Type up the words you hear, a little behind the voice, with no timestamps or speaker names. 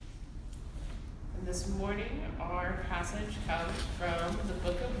This morning, our passage comes from the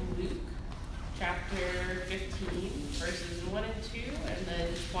book of Luke, chapter 15, verses 1 and 2, and then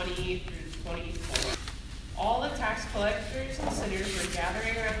 20 through 24. All the tax collectors and sinners were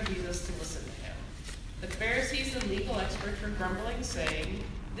gathering around Jesus to listen to him. The Pharisees and legal experts were grumbling, saying,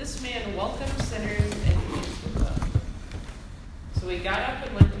 "This man welcomes sinners and eats with them." So he got up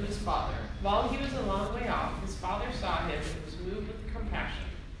and went to his father. While he was a long way off, his father saw him and was moved with compassion.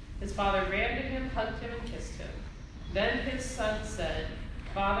 His father ran to him, hugged him, and kissed him. Then his son said,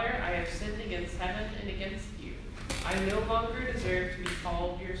 "Father, I have sinned against heaven and against you. I no longer deserve to be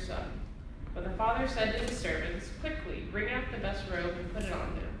called your son." But the father said to his servants, "Quickly, bring out the best robe and put it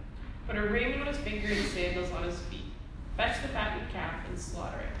on him. Put a ring on his finger and sandals on his feet. Fetch the fattened calf and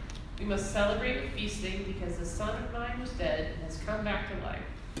slaughter it. We must celebrate with feasting because the son of mine was dead and has come back to life.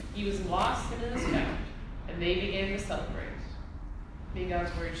 He was lost and is found." And they began to celebrate. May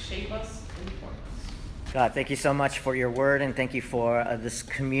God's word shape us and form us. God, thank you so much for your word, and thank you for this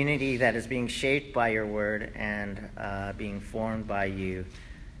community that is being shaped by your word and being formed by you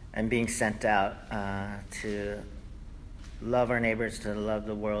and being sent out to love our neighbors, to love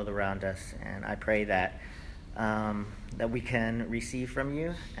the world around us. And I pray that that we can receive from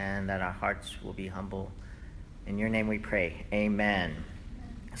you and that our hearts will be humble. In your name we pray. Amen.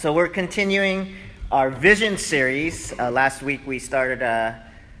 So we're continuing our vision series. Last week we started a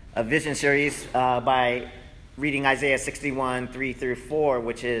vision series by reading Isaiah 61, 3 through 4,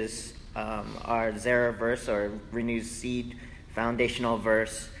 which is our Zerah verse, or Renewed Seed foundational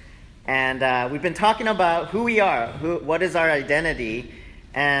verse. And we've been talking about who we are, what is our identity.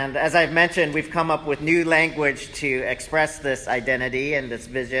 And as I've mentioned, we've come up with new language to express this identity and this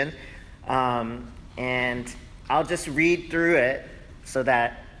vision. And I'll just read through it so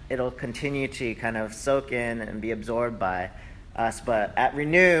that it'll continue to kind of soak in and be absorbed by us. But at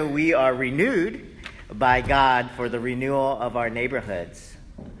Renew, we are renewed by God for the renewal of our neighborhoods.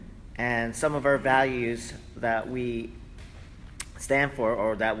 And some of our values that we stand for,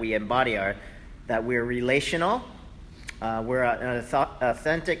 or that we embody, are that we're relational. We're an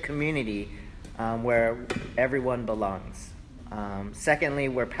authentic community where everyone belongs. Secondly,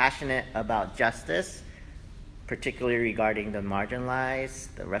 we're passionate about justice, particularly regarding the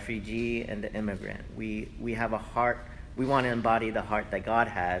marginalized, the refugee, and the immigrant. We have a heart. We want to embody the heart that God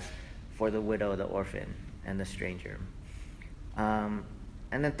has for the widow, the orphan, and the stranger. And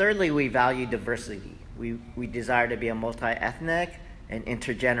then thirdly, we value diversity. We desire to be a multi-ethnic and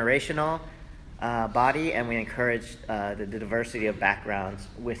intergenerational body, and we encourage the diversity of backgrounds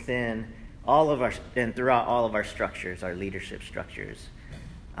within all of our and throughout all of our structures, our leadership structures.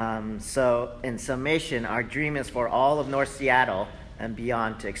 So in summation, our dream is for all of North Seattle and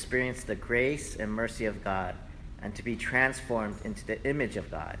beyond to experience the grace and mercy of God and to be transformed into the image of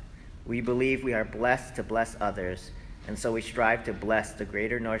God. We believe we are blessed to bless others, and so we strive to bless the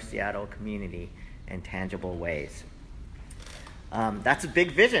greater North Seattle community in tangible ways. That's a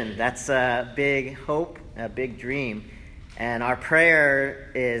big vision. That's a big hope, a big dream. And our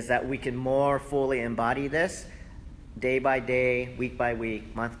prayer is that we can more fully embody this day by day, week by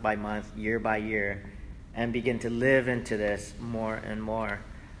week, month by month, year by year, and begin to live into this more and more.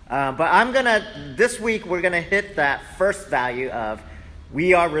 But this week we're going to hit that first value of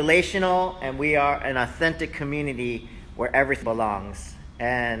we are relational and we are an authentic community where everything belongs.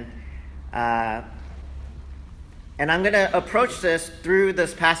 And I'm going to approach this through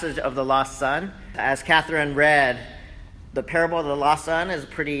this passage of the lost son. As Catherine read, the parable of the lost son is a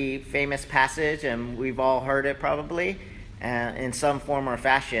pretty famous passage, and we've all heard it probably in some form or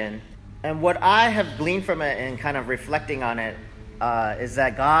fashion. And what I have gleaned from it and kind of reflecting on it is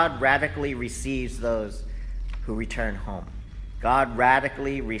that God radically receives those who return home. God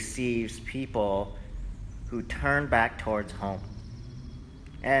radically receives people who turn back towards home.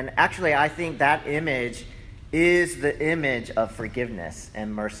 And actually, I think that image is the image of forgiveness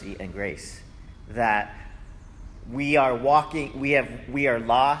and mercy and grace. That we are walking, we are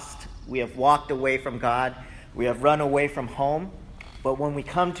lost, we have walked away from God, we have run away from home, but when we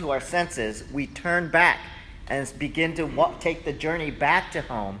come to our senses, we turn back and begin to take the journey back to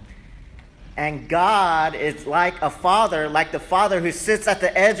home. And God is like a father, like the father who sits at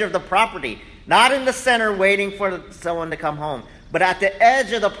the edge of the property, not in the center waiting for someone to come home, but at the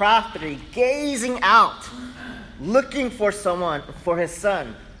edge of the property, gazing out, looking for someone, for his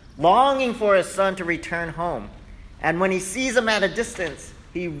son, longing for his son to return home. And when he sees them at a distance,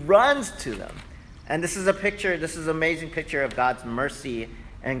 he runs to them. And this is an amazing picture of God's mercy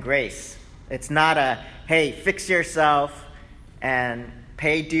and grace. It's not a, hey, fix yourself and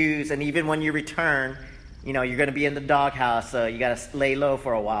pay dues, and even when you return, you're going to be in the doghouse, so you got to lay low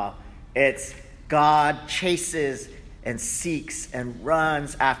for a while. It's God chases and seeks and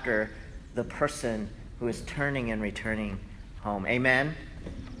runs after the person who is turning and returning home. Amen?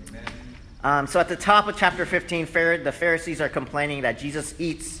 So at the top of chapter 15, the Pharisees are complaining that Jesus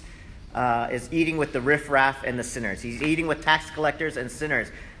is eating with the riffraff and the sinners. He's eating with tax collectors and sinners.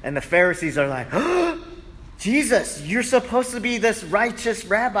 And the Pharisees are like, oh, Jesus, you're supposed to be this righteous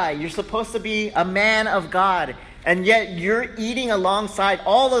rabbi. You're supposed to be a man of God. And yet you're eating alongside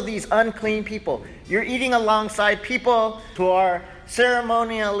all of these unclean people. You're eating alongside people who are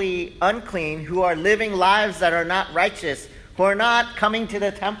ceremonially unclean, who are living lives that are not righteous, who are not coming to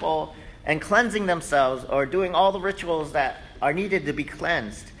the temple and cleansing themselves or doing all the rituals that are needed to be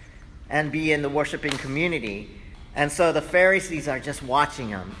cleansed and be in the worshiping community. And so the Pharisees are just watching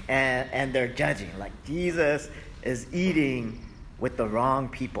them and they're judging. Like, Jesus is eating with the wrong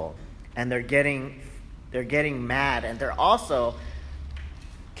people. And they're getting mad. And they're also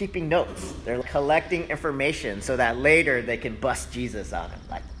keeping notes. They're collecting information so that later they can bust Jesus on him.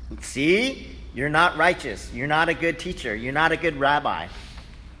 Like, see, you're not righteous. You're not a good teacher. You're not a good rabbi.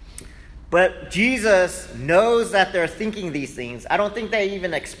 But Jesus knows that they're thinking these things. I don't think they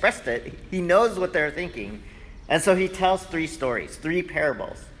even expressed it. He knows what they're thinking. And so he tells 3 stories, 3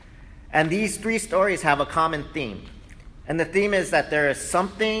 parables. And these 3 stories have a common theme. And the theme is that there is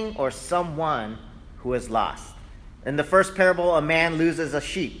something or someone who is lost. In the first parable, a man loses a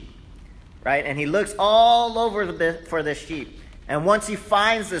sheep, right? And he looks all over for this sheep. And once he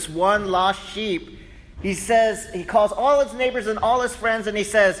finds this one lost sheep, he calls all his neighbors and all his friends, and he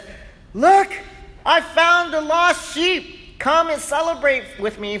says, look, I found the lost sheep. Come and celebrate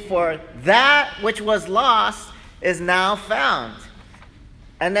with me, for that which was lost is now found.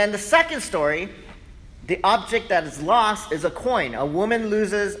 And then the second story, the object that is lost is a coin. A woman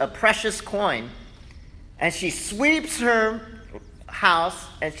loses a precious coin, and she sweeps her house,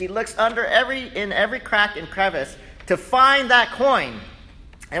 and she looks in every crack and crevice to find that coin.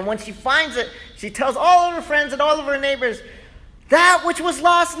 And when she finds it, she tells all of her friends and all of her neighbors, that which was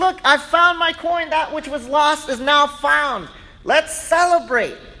lost, look, I found my coin. That which was lost is now found. Let's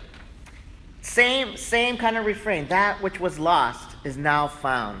celebrate. Same kind of refrain. That which was lost is now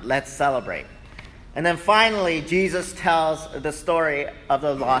found. Let's celebrate. And then finally, Jesus tells the story of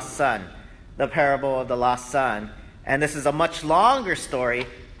the lost son, the parable of the lost son. And this is a much longer story,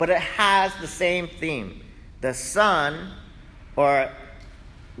 but it has the same theme. The son, or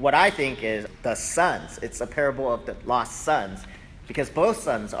what I think is the sons. It's a parable of the lost sons, because both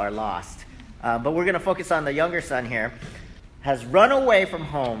sons are lost. But we're going to focus on the younger son here. Has run away from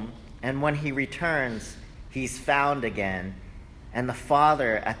home, and when he returns, he's found again. And the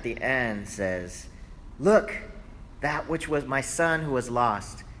father at the end says, look, that which was my son who was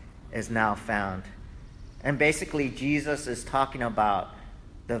lost is now found. And basically, Jesus is talking about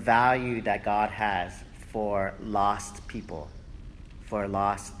the value that God has for lost people, for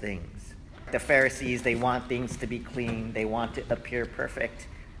lost things. The Pharisees, they want things to be clean. They want to appear perfect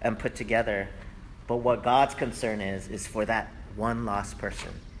and put together. But what God's concern is for that one lost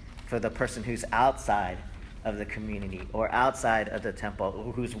person, for the person who's outside of the community or outside of the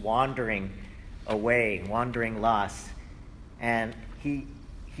temple, who's wandering away, wandering lost. And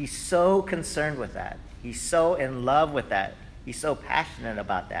he's so concerned with that. He's so in love with that. He's so passionate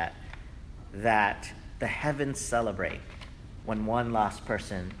about that the heavens celebrate when one lost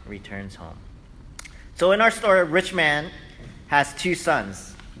person returns home. So in our story, a rich man has 2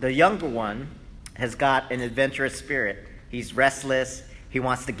 sons. The younger one has got an adventurous spirit. He's restless. He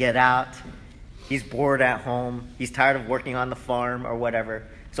wants to get out. He's bored at home. He's tired of working on the farm or whatever.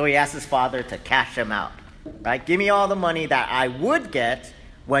 So he asks his father to cash him out. Right? Give me all the money that I would get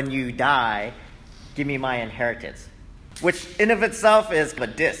when you die. Give me my inheritance. Which in of itself is a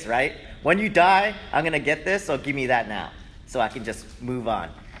diss, right? When you die, I'm going to get this, so give me that now, so I can just move on.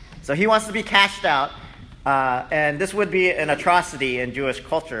 So he wants to be cashed out, and this would be an atrocity in Jewish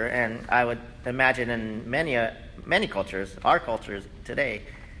culture, and I would imagine in many cultures, our cultures today.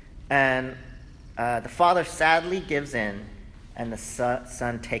 And the father sadly gives in, and the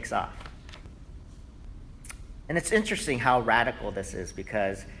son takes off. And it's interesting how radical this is,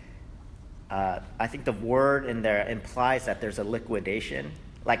 because I think the word in there implies that there's a liquidation.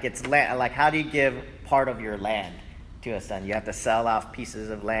 Like it's land. Like, how do you give part of your land to a son? You have to sell off pieces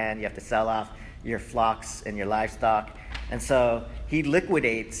of land. You have to sell off your flocks and your livestock. And so he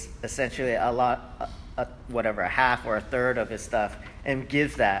liquidates essentially a half or a third of his stuff and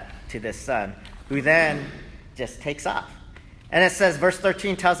gives that to this son, who then just takes off. And it says, verse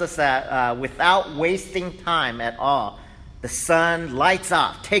 13 tells us that without wasting time at all, the son lights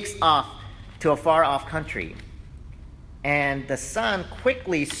off, takes off to a far off country. And the son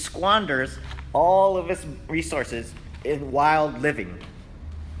quickly squanders all of his resources in wild living.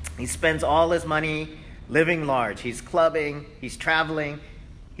 He spends all his money living large. He's clubbing, he's traveling,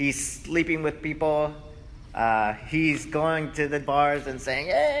 he's sleeping with people, he's going to the bars and saying,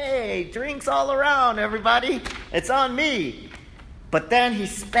 "Hey, drinks all around, everybody. It's on me." But then he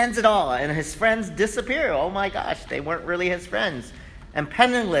spends it all, and his friends disappear. Oh my gosh, they weren't really his friends. And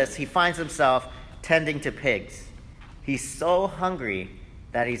penniless, he finds himself tending to pigs. He's so hungry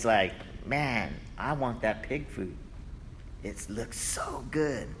that he's like, "Man, I want that pig food. It looks so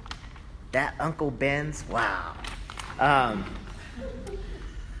good. That Uncle Ben's, wow."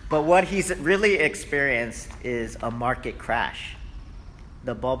 But what he's really experienced is a market crash.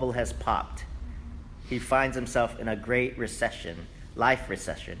 The bubble has popped. He finds himself in a great recession, life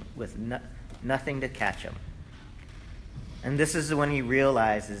recession, with nothing to catch him. And this is when he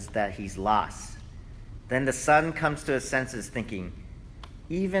realizes that he's lost. Then the son comes to his senses thinking,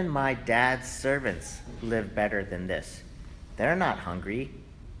 "Even my dad's servants live better than this. They're not hungry.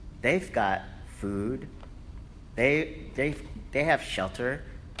 They've got food. They have shelter.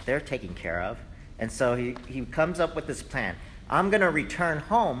 They're taken care of." And so he comes up with this plan. I'm going to return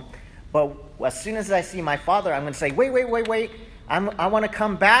home, but as soon as I see my father, I'm going to say, wait. I want to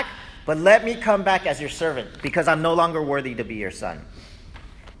come back, but let me come back as your servant because I'm no longer worthy to be your son.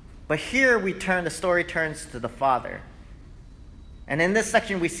 But here the story turns to the father. And in this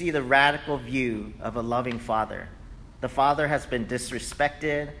section, we see the radical view of a loving father. The father has been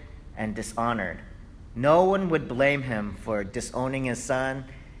disrespected and dishonored. No one would blame him for disowning his son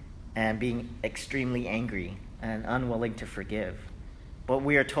and being extremely angry and unwilling to forgive. But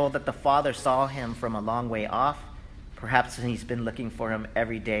we are told that the father saw him from a long way off. Perhaps he's been looking for him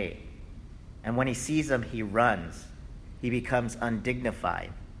every day. And when he sees him, he runs. He becomes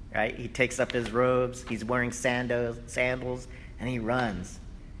undignified, right? He takes up his robes, he's wearing sandals, and he runs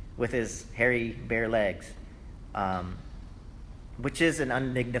with his hairy, bare legs, which is an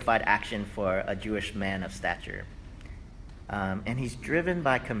undignified action for a Jewish man of stature. And he's driven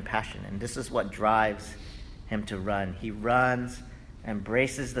by compassion, and this is what drives him to run. He runs,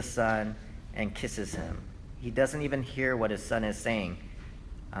 embraces the son, and kisses him. He doesn't even hear what his son is saying,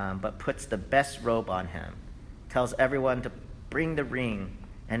 but puts the best robe on him, tells everyone to bring the ring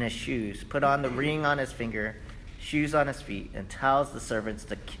and his shoes, put on the ring on his finger, shoes on his feet, and tells the servants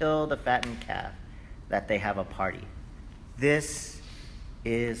to kill the fattened calf, that they have a party. This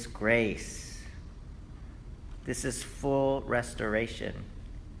is grace. This is full restoration.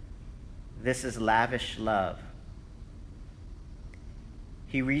 This is lavish love.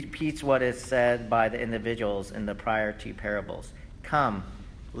 He repeats what is said by the individuals in the prior two parables. "Come,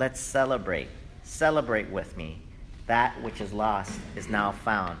 let's celebrate. Celebrate with me. That which is lost is now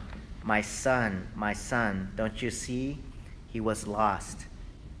found. My son, don't you see? He was lost,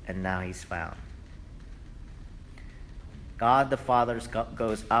 and now he's found." God the Father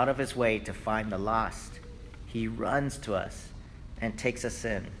goes out of his way to find the lost. He runs to us and takes us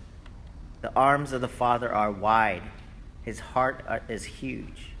in. The arms of the Father are wide. His heart is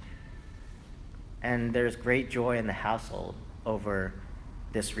huge. And there's great joy in the household over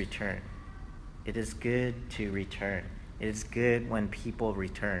this return. It is good to return. It is good when people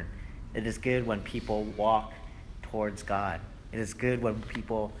return. It is good when people walk towards God. It is good when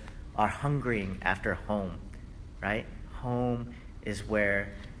people are hungering after home, right? Home is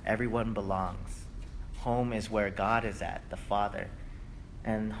where everyone belongs. Home is where God is at, the Father.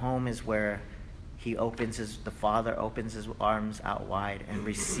 And home is where the Father opens his arms out wide and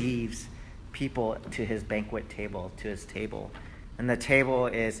receives people to his banquet table, to his table. And the table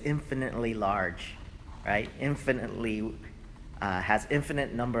is infinitely large, right? Has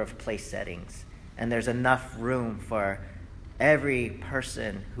infinite number of place settings. And there's enough room for every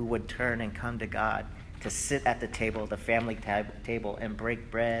person who would turn and come to God to sit at the table, the family table, and break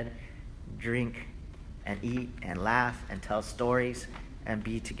bread, drink, and eat, and laugh, and tell stories, and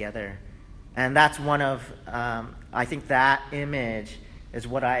be together. And that's I think that image is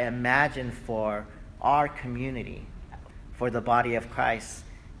what I imagine for our community, for the body of Christ,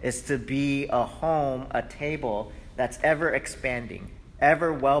 is to be a home, a table that's ever expanding,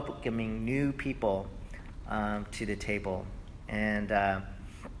 ever welcoming new people to the table, and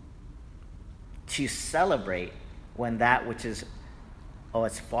to celebrate when that which is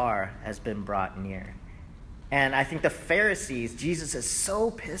as far has been brought near. And I think the Pharisees, Jesus is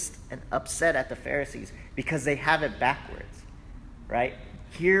so pissed and upset at the Pharisees because they have it backwards, right?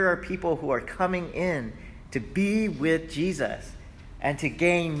 Here are people who are coming in to be with Jesus and to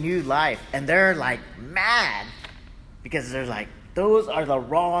gain new life. And they're like mad because they're like, those are the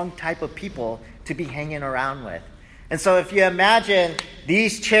wrong type of people to be hanging around with. And so if you imagine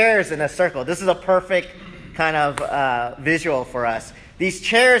these chairs in a circle. This is a perfect kind of visual for us. These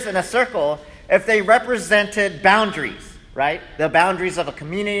chairs in a circle, if they represented boundaries, right? The boundaries of a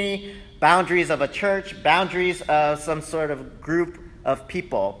community, boundaries of a church, boundaries of some sort of group of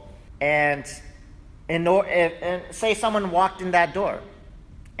people. And say someone walked in that door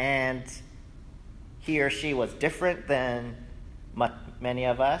and he or she was different than many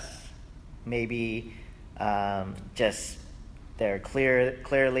of us. Maybe just they're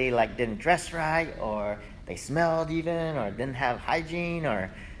clearly like didn't dress right, or they smelled even, or didn't have hygiene,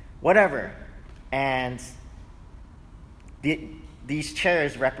 or whatever. And these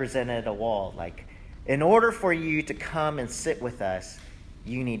chairs represented a wall. Like, in order for you to come and sit with us,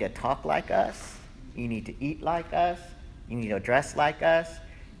 you need to talk like us, you need to eat like us, you need to dress like us,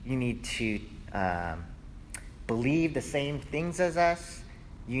 you need to believe the same things as us,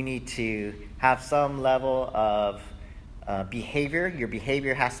 you need to have some level of behavior. Your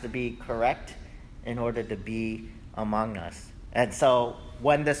behavior has to be correct in order to be among us. And so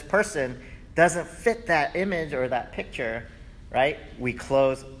when this person doesn't fit that image or that picture, right, we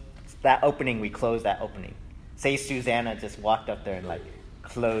close that opening. Say Susanna just walked up there and like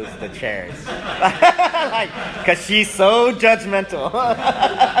closed the chairs. Because she's so judgmental.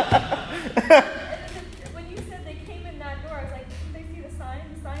 When you said they came in that door, I was like, did they see the sign?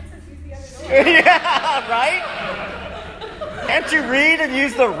 The sign says use the other door. Yeah, right? Can't you read and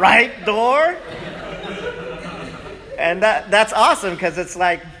use the right door? And that's awesome, because it's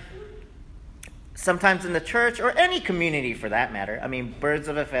like sometimes in the church, or any community for that matter, I mean, birds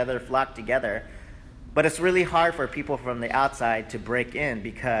of a feather flock together, but it's really hard for people from the outside to break in,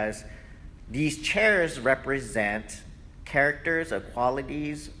 because these chairs represent characters or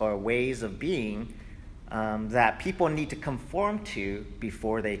qualities or ways of being that people need to conform to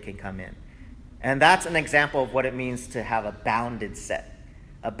before they can come in. And that's an example of what it means to have a bounded set.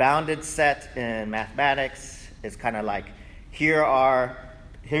 A bounded set in mathematics is kind of like,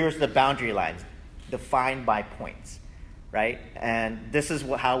 here's the boundary lines defined by points, right? And this is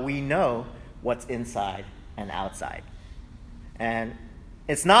how we know what's inside and outside. And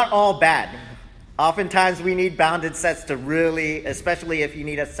it's not all bad. Oftentimes we need bounded sets to really, especially if you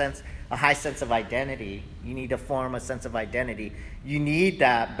need a high sense of identity, you need to form a sense of identity, you need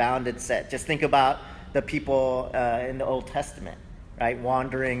that bounded set. Just think about the people in the Old Testament, right?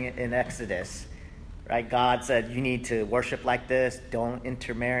 Wandering in Exodus, right? God said, you need to worship like this, don't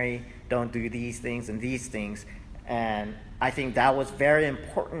intermarry, don't do these things and these things. And I think that was very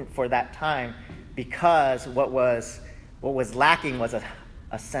important for that time, because what was lacking was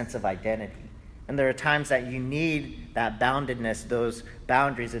a sense of identity. And there are times that you need that boundedness, those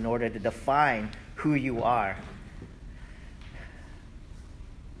boundaries, in order to define who you are.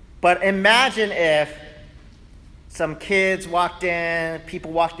 But imagine if some kids walked in,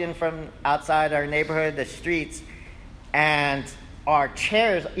 people walked in from outside our neighborhood, the streets, and our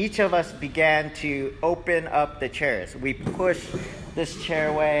chairs, each of us began to open up the chairs. We pushed this chair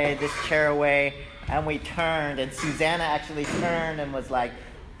away, and we turned, and Susanna actually turned and was like,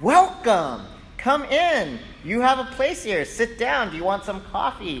 welcome, come in. You have a place here. Sit down. Do you want some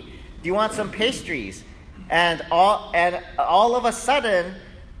coffee? Do you want some pastries? And all of a sudden,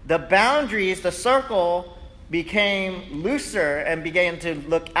 the boundaries, the circle, became looser and began to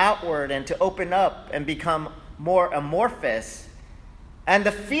look outward and to open up and become more amorphous. And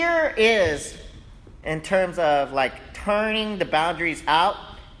the fear is, in terms of like turning the boundaries out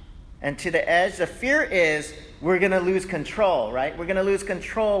and to the edge, the fear is we're going to lose control, right? We're going to lose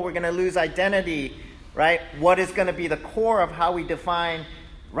control. We're going to lose identity, right? What is going to be the core of how we define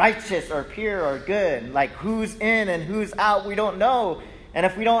righteous or pure or good? Like who's in and who's out, we don't know. And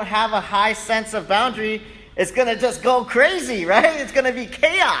if we don't have a high sense of boundary, it's going to just go crazy, right? It's going to be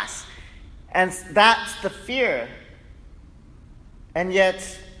chaos. And that's the fear. And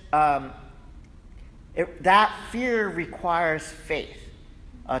yet, that fear requires faith,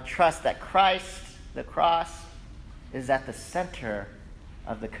 a trust that Christ, the cross, is at the center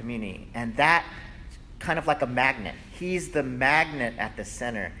of the community. And that kind of like a magnet. He's the magnet at the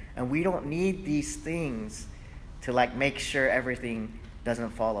center. And we don't need these things to like make sure everything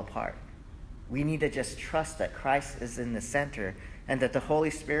doesn't fall apart. We need to just trust that Christ is in the center and that the Holy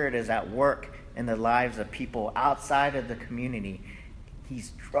Spirit is at work in the lives of people outside of the community.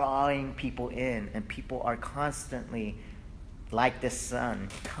 He's drawing people in, and people are constantly, like this son,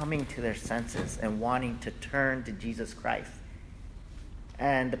 coming to their senses and wanting to turn to Jesus Christ.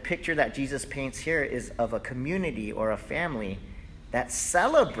 And the picture that Jesus paints here is of a community or a family that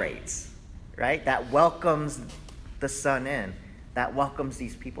celebrates, right? That welcomes the son in, that welcomes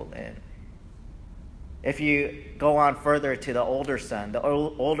these people in. If you go on further to the older son, the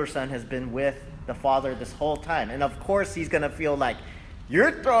older son has been with the father this whole time. And of course, he's going to feel like,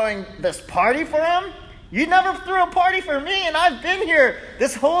 you're throwing this party for him? You never threw a party for me, and I've been here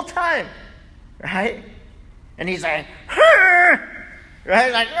this whole time. Right? And he's like, "Arr!"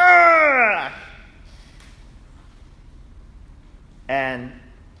 Right? Like, "Arr!" And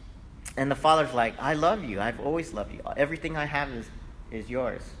the father's like, I love you. I've always loved you. Everything I have is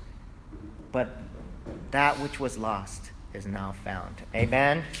yours. But that which was lost is now found.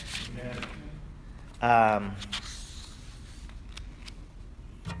 Amen?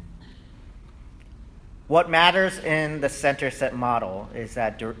 What matters in the center set model is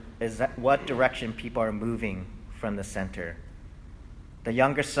that what direction people are moving from the center. The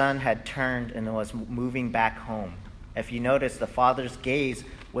younger son had turned and was moving back home. If you notice, the father's gaze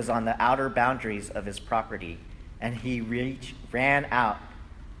was on the outer boundaries of his property, and he ran out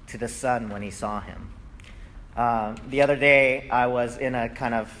to the son when he saw him. The other day, I was in a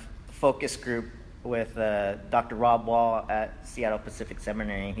kind of focus group with Dr. Rob Wall at Seattle Pacific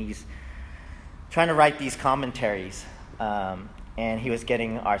Seminary. He's trying to write these commentaries, and he was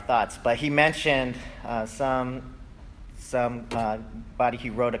getting our thoughts. But he mentioned somebody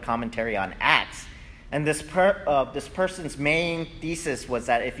who wrote a commentary on Acts. And this person's main thesis was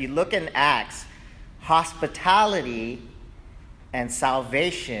that if you look in Acts, hospitality and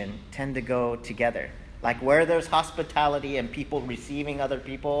salvation tend to go together. Like where there's hospitality and people receiving other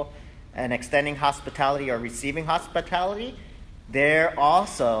people and extending hospitality or receiving hospitality, there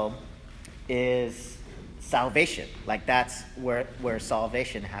also is salvation. Like that's where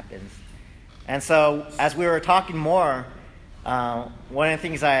salvation happens. And so as we were talking more, one of the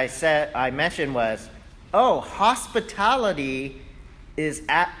things I mentioned was, hospitality is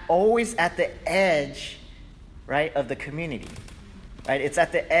always at the edge, right, of the community, right? It's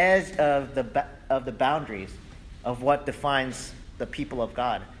at the edge of the boundaries of what defines the people of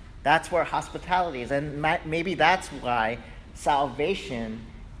God. That's where hospitality is, and maybe that's why salvation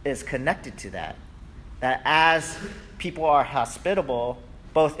is connected to that. That as people are hospitable,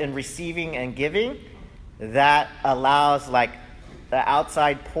 both in receiving and giving, that allows like the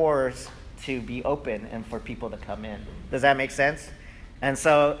outside pores to be open and for people to come in. Does that make sense? And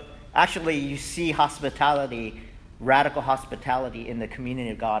so actually you see hospitality, radical hospitality in the community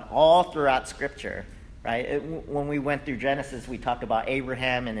of God all throughout Scripture, right? When we went through Genesis, we talked about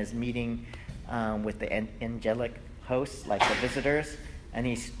Abraham and his meeting with the angelic hosts, like the visitors, and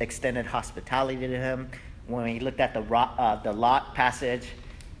he extended hospitality to him. When we looked at the Lot passage,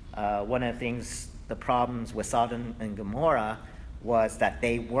 one of the things, the problems with Sodom and Gomorrah was that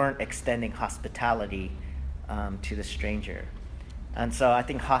they weren't extending hospitality to the stranger. And so I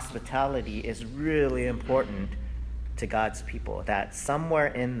think hospitality is really important to God's people, that somewhere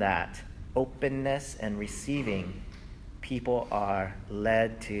in that openness and receiving, people are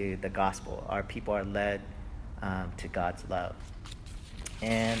led to the gospel. Our people are led to God's love.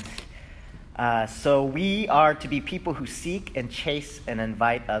 And so we are to be people who seek and chase and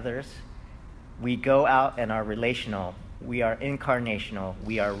invite others. We go out and are relational. We are incarnational.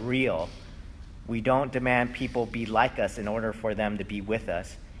 We are real. We don't demand people be like us in order for them to be with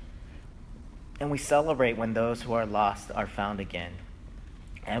us. And we celebrate when those who are lost are found again.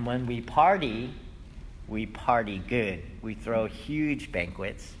 And when we party good. We throw huge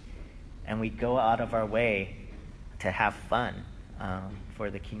banquets, and we go out of our way to have fun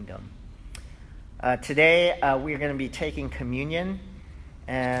for the kingdom. Today, we're going to be taking communion.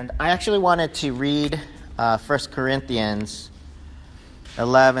 And I actually wanted to read 1 Corinthians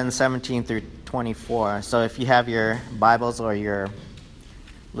 11, 17 through 24. So if you have your Bibles or your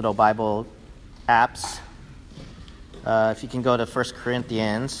little Bible apps, if you can go to 1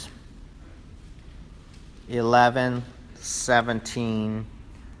 Corinthians 11, 17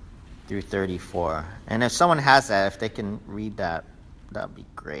 through 34. And if someone has that, if they can read that, that would be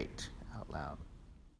great out loud.